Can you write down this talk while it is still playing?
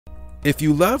If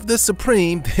you love the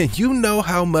Supreme, then you know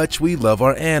how much we love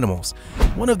our animals.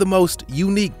 One of the most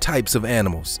unique types of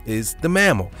animals is the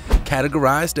mammal,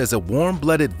 categorized as a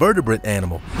warm-blooded vertebrate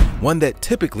animal, one that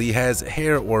typically has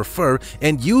hair or fur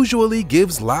and usually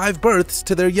gives live births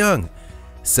to their young.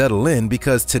 Settle in,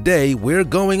 because today we're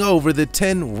going over the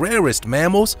 10 rarest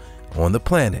mammals on the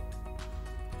planet.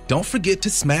 Don't forget to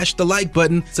smash the like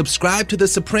button, subscribe to the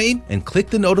Supreme, and click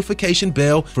the notification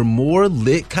bell for more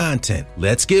lit content.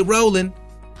 Let's get rolling.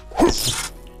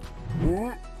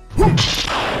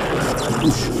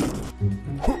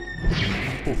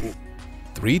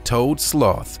 Three-toed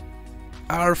sloth.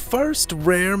 Our first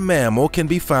rare mammal can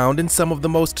be found in some of the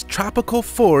most tropical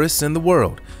forests in the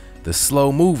world, the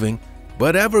slow-moving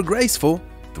but ever graceful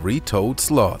three-toed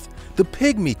sloth. The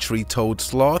pygmy tree-toed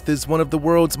sloth is one of the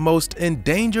world's most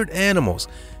endangered animals,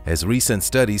 as recent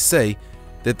studies say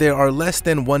that there are less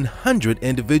than 100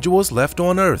 individuals left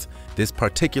on Earth. This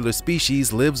particular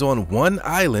species lives on one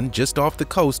island just off the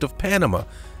coast of Panama.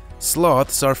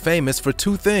 Sloths are famous for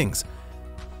two things.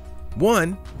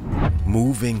 One,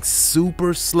 moving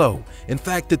super slow. In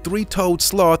fact, the three-toed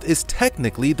sloth is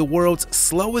technically the world's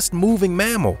slowest moving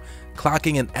mammal,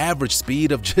 clocking an average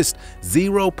speed of just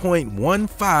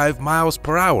 0.15 miles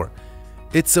per hour.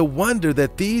 It's a wonder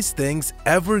that these things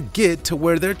ever get to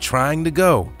where they're trying to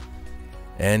go.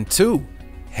 And two,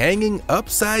 hanging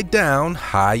upside down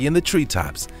high in the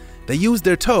treetops. They use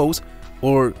their toes,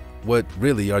 or what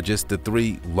really are just the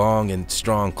three long and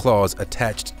strong claws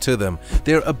attached to them.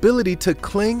 Their ability to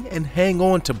cling and hang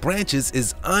on to branches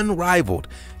is unrivaled,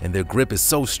 and their grip is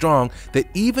so strong that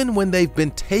even when they've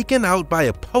been taken out by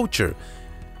a poacher,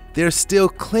 they're still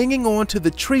clinging on to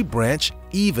the tree branch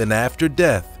even after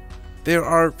death. There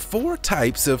are 4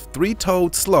 types of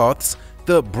three-toed sloths: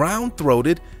 the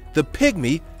brown-throated, the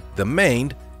pygmy, the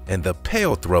maned, and the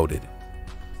pale-throated.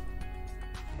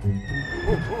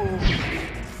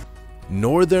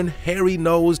 Northern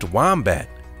hairy-nosed wombat.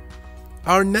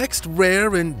 Our next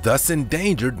rare and thus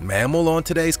endangered mammal on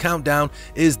today's countdown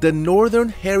is the northern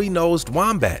hairy-nosed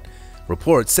wombat.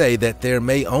 Reports say that there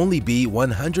may only be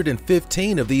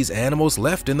 115 of these animals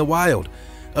left in the wild.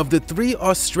 Of the 3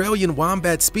 Australian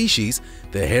wombat species,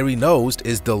 the hairy-nosed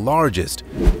is the largest.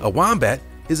 A wombat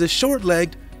is a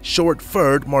short-legged,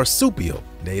 short-furred marsupial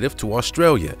native to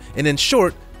Australia, and in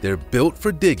short, they're built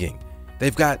for digging.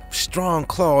 They've got strong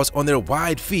claws on their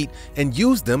wide feet and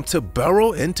use them to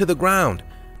burrow into the ground.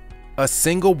 A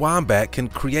single wombat can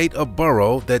create a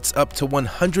burrow that's up to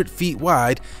 100 feet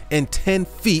wide and 10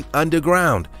 feet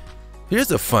underground.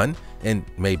 Here's a fun and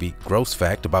maybe gross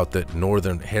fact about the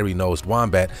northern hairy-nosed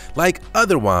wombat. Like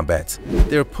other wombats,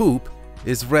 their poop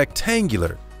is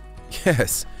rectangular.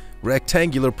 Yes,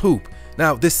 rectangular poop.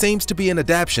 Now, this seems to be an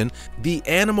adaptation. The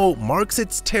animal marks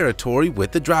its territory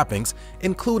with the droppings,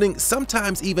 including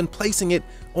sometimes even placing it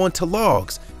onto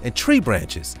logs and tree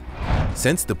branches.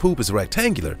 Since the poop is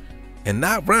rectangular and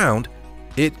not round,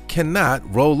 it cannot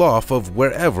roll off of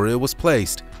wherever it was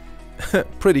placed.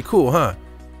 Pretty cool, huh?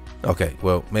 Okay,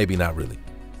 well, maybe not really.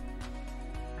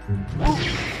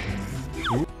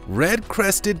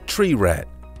 Red-crested tree rat.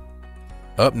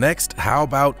 Up next, how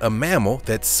about a mammal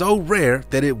that's so rare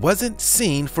that it wasn't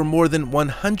seen for more than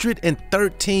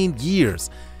 113 years?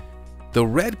 The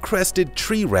red-crested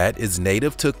tree rat is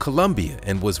native to Colombia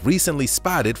and was recently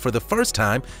spotted for the first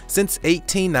time since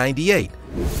 1898.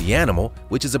 The animal,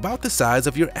 which is about the size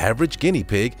of your average guinea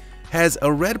pig, has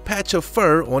a red patch of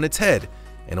fur on its head,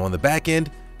 and on the back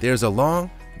end, there's a long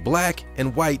black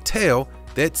and white tail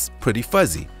that's pretty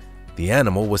fuzzy. The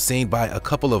animal was seen by a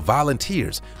couple of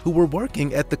volunteers who were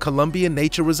working at the Columbia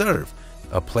Nature Reserve,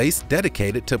 a place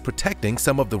dedicated to protecting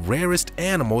some of the rarest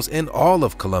animals in all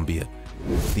of Colombia.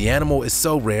 The animal is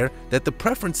so rare that the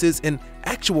preferences and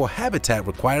actual habitat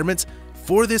requirements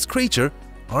for this creature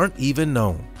aren't even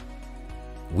known.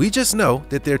 We just know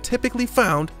that they're typically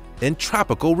found in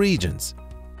tropical regions.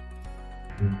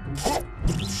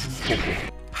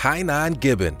 Hainan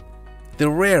gibbon. The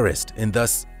rarest and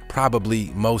thus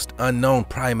probably most unknown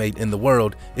primate in the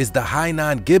world is the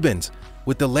Hainan gibbons,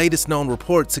 with the latest known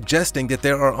report suggesting that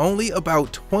there are only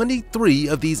about 23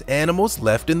 of these animals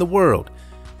left in the world.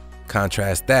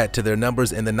 Contrast that to their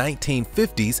numbers in the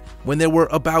 1950s when there were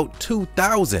about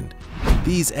 2,000.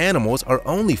 These animals are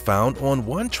only found on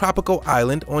one tropical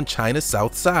island on China's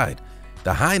south side.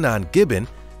 The Hainan gibbon,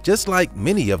 just like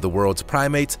many of the world's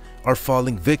primates, are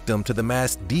falling victim to the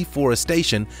mass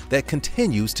deforestation that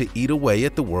continues to eat away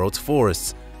at the world's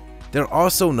forests. They're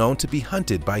also known to be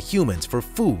hunted by humans for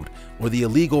food or the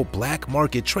illegal black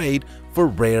market trade for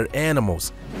rare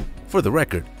animals. For the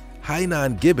record,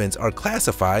 Hainan gibbons are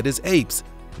classified as apes,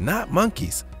 not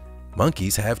monkeys.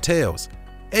 monkeys have tails.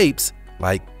 Apes,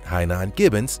 like Hainan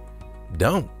gibbons,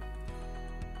 don't.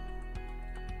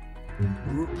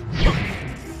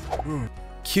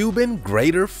 Cuban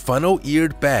greater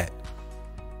funnel-eared bat.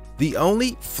 The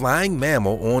only flying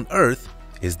mammal on Earth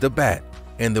is the bat,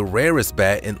 and the rarest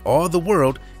bat in all the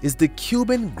world is the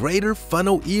Cuban greater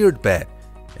funnel-eared bat.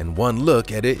 And one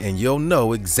look at it and you'll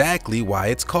know exactly why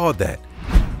it's called that.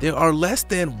 There are less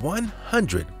than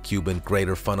 100 Cuban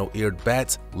greater funnel-eared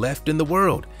bats left in the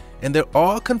world, and they're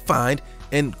all confined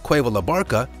in Cueva La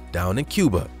Barca down in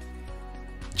Cuba.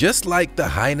 Just like the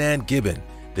Hainan gibbon,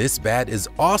 this bat is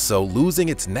also losing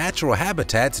its natural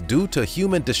habitats due to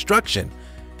human destruction.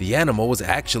 The animal was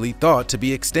actually thought to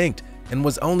be extinct and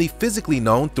was only physically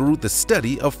known through the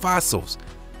study of fossils.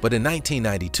 But in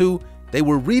 1992, they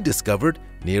were rediscovered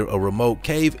near a remote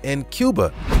cave in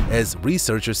Cuba, as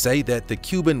researchers say that the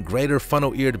Cuban greater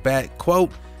funnel-eared bat,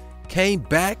 quote, came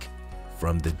back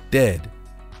from the dead.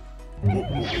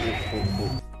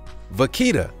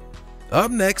 Vaquita. Up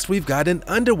next, we've got an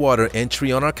underwater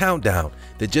entry on our countdown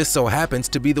that just so happens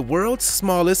to be the world's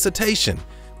smallest cetacean,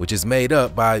 which is made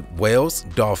up by whales,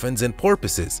 dolphins, and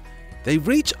porpoises. They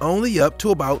reach only up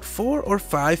to about 4 or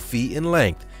 5 feet in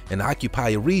length and occupy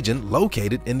a region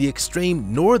located in the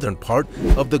extreme northern part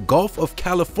of the Gulf of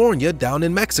California down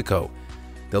in Mexico.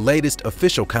 The latest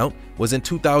official count was in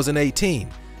 2018,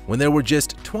 when there were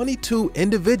just 22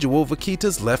 individual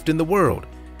vaquitas left in the world.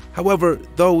 However,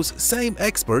 those same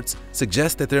experts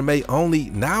suggest that there may only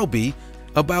now be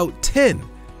about 10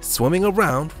 swimming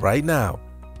around right now.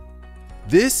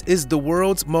 This is the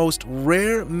world's most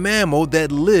rare mammal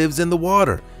that lives in the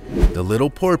water. The little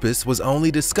porpoise was only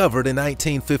discovered in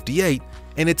 1958,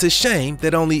 and it's a shame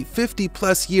that only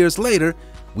 50+ years later,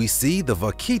 we see the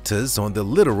vaquitas on the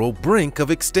literal brink of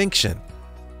extinction.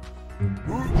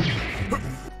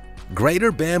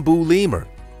 Greater bamboo lemur.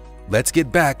 Let's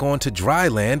get back onto dry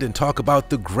land and talk about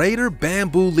the greater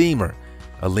bamboo lemur.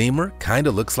 A lemur kinda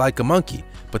looks like a monkey,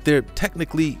 but they're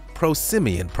technically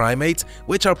prosimian primates,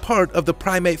 which are part of the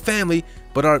primate family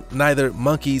but are neither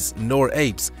monkeys nor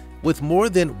apes. With more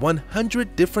than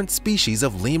 100 different species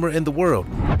of lemur in the world,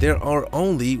 there are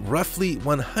only roughly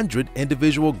 100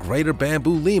 individual greater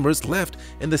bamboo lemurs left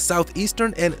in the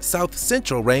southeastern and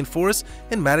south-central rainforests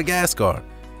in Madagascar.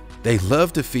 They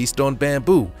love to feast on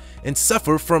bamboo and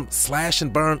suffer from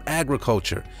slash-and-burn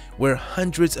agriculture, where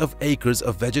hundreds of acres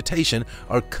of vegetation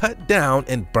are cut down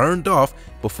and burned off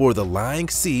before the lying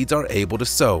seeds are able to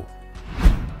sow.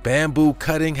 Bamboo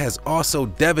cutting has also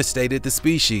devastated the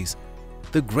species.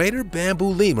 The greater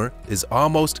bamboo lemur is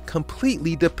almost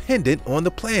completely dependent on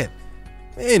the plant.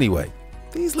 Anyway,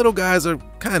 these little guys are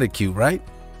kinda cute, right?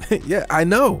 Yeah, I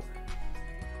know.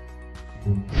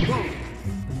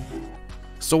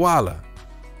 Koala.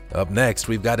 Up next,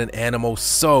 we've got an animal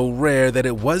so rare that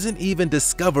it wasn't even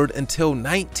discovered until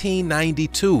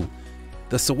 1992.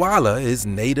 The koala is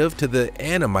native to the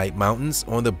Annamite Mountains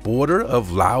on the border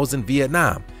of Laos and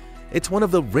Vietnam. It's one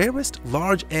of the rarest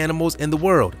large animals in the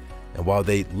world, and while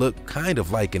they look kind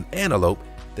of like an antelope,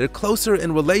 they're closer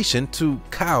in relation to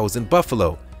cows and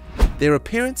buffalo. Their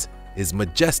appearance is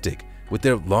majestic, with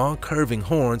their long curving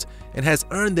horns, and has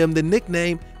earned them the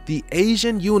nickname the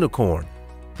Asian unicorn.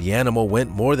 The animal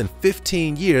went more than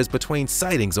 15 years between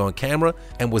sightings on camera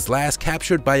and was last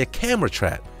captured by a camera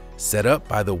trap set up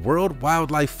by the World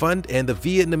Wildlife Fund and the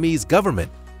Vietnamese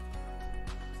government.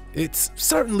 It's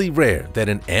certainly rare that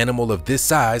an animal of this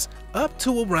size, up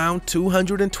to around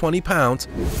 220 pounds,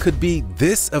 could be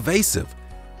this evasive.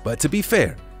 But to be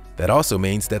fair, that also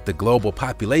means that the global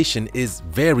population is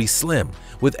very slim,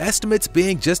 with estimates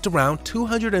being just around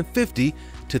 250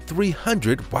 to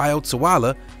 300 wild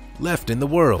koala left in the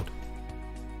world.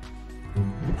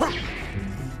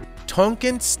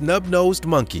 Tonkin snub-nosed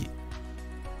monkey.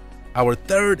 Our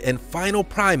third and final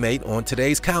primate on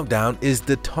today's countdown is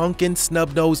the Tonkin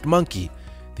snub-nosed monkey.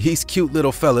 These cute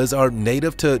little fellas are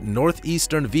native to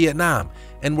northeastern Vietnam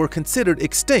and were considered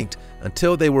extinct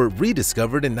until they were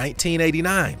rediscovered in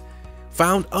 1989.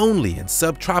 Found only in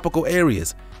subtropical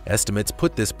areas, estimates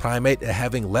put this primate at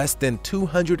having less than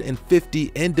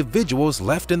 250 individuals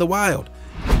left in the wild.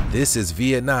 This is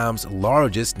Vietnam's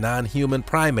largest non-human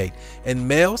primate, and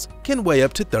males can weigh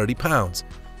up to 30 pounds.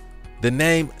 The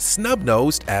name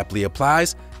snub-nosed aptly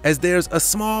applies, as there's a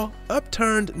small,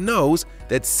 upturned nose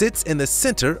that sits in the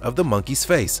center of the monkey's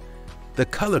face. The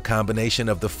color combination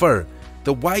of the fur,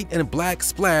 the white and black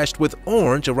splashed with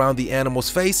orange around the animal's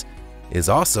face, is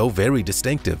also very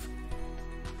distinctive.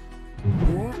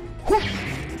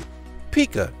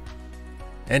 Pika.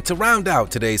 And to round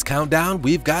out today's countdown,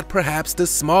 we've got perhaps the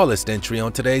smallest entry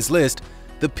on today's list,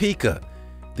 the pika.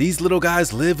 These little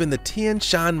guys live in the Tian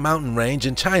Shan mountain range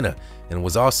in China and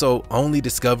was also only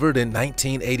discovered in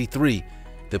 1983.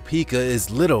 The pika is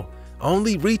little,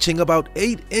 only reaching about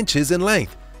 8 inches in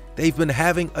length. They've been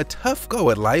having a tough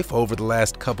go at life over the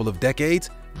last couple of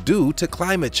decades due to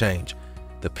climate change.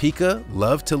 The pika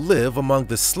love to live among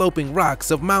the sloping rocks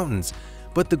of mountains,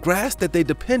 but the grass that they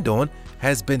depend on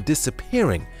has been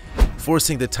disappearing,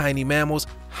 forcing the tiny mammals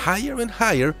higher and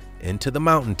higher into the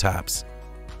mountaintops.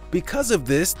 Because of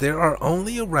this, there are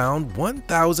only around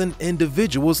 1,000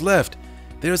 individuals left.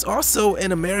 There's also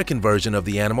an American version of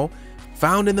the animal,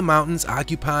 found in the mountains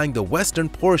occupying the western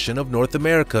portion of North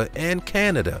America and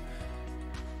Canada.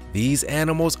 These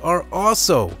animals are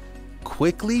also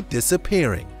quickly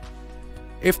disappearing.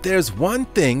 If there's one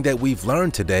thing that we've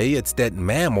learned today, it's that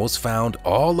mammals found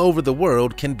all over the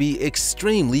world can be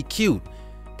extremely cute.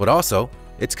 But also,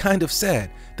 it's kind of sad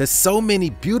that so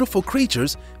many beautiful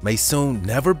creatures may soon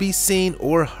never be seen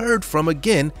or heard from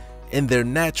again in their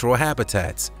natural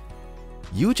habitats.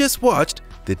 You just watched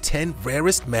the 10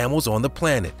 rarest mammals on the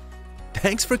planet.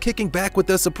 Thanks for kicking back with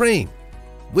the Supreme.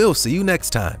 We'll see you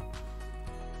next time.